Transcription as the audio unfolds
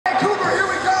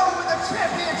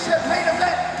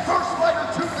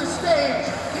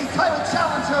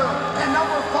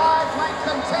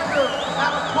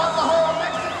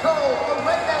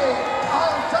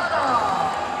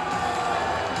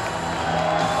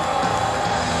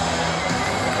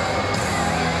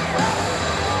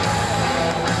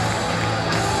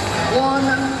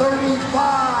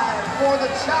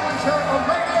challenger,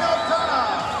 Irene Aldana.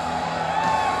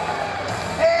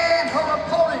 And her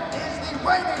opponent is the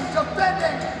reigning,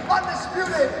 defending,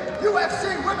 undisputed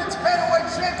UFC Women's Bantamweight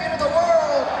Champion of the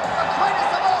world, the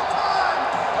greatest of all time,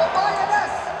 the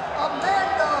Lioness,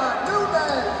 Amanda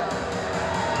Nunes.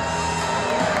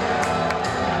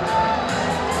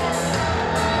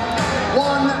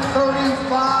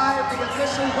 135, the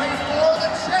official weight for the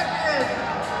champion.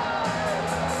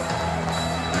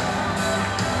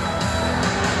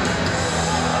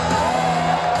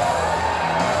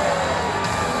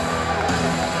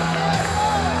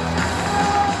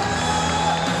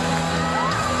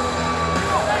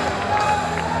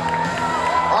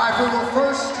 We will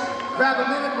first grab a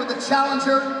minute with the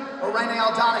challenger, Irene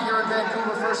Aldana, here in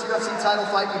Vancouver. First UFC title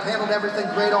fight. You've handled everything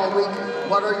great all week.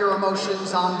 What are your emotions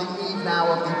on the eve now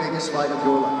of the biggest fight of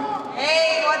your life?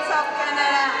 Hey, what's up,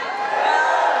 Canada?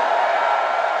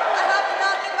 I have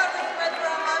nothing but respect for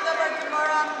Amanda, but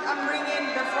tomorrow I'm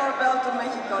bringing the 4 belt to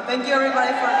Mexico. Thank you, everybody,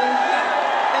 for being here.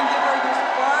 Thank you for your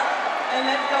support,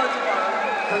 and let's go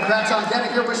tomorrow. Congrats on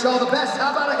getting here. Wish you all the best.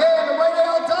 How about a hand to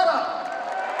Irene Aldana?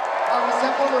 We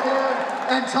step over here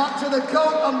and talk to the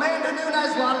GOAT, Amanda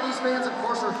Nunes. A lot of these fans, of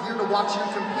course, are here to watch you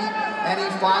compete. Any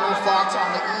final thoughts on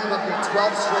the eve of your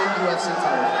 12th straight UFC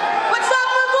title? What's up,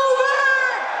 remover?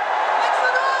 Let's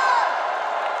go!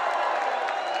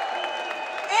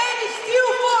 And it's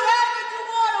still forever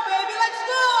tomorrow, baby. Let's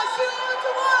go! I see you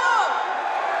tomorrow.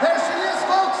 There she is,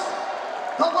 folks.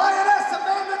 The Lioness,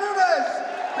 Amanda Nunes.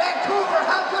 Vancouver,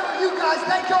 how good are you guys?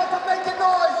 Thank you all for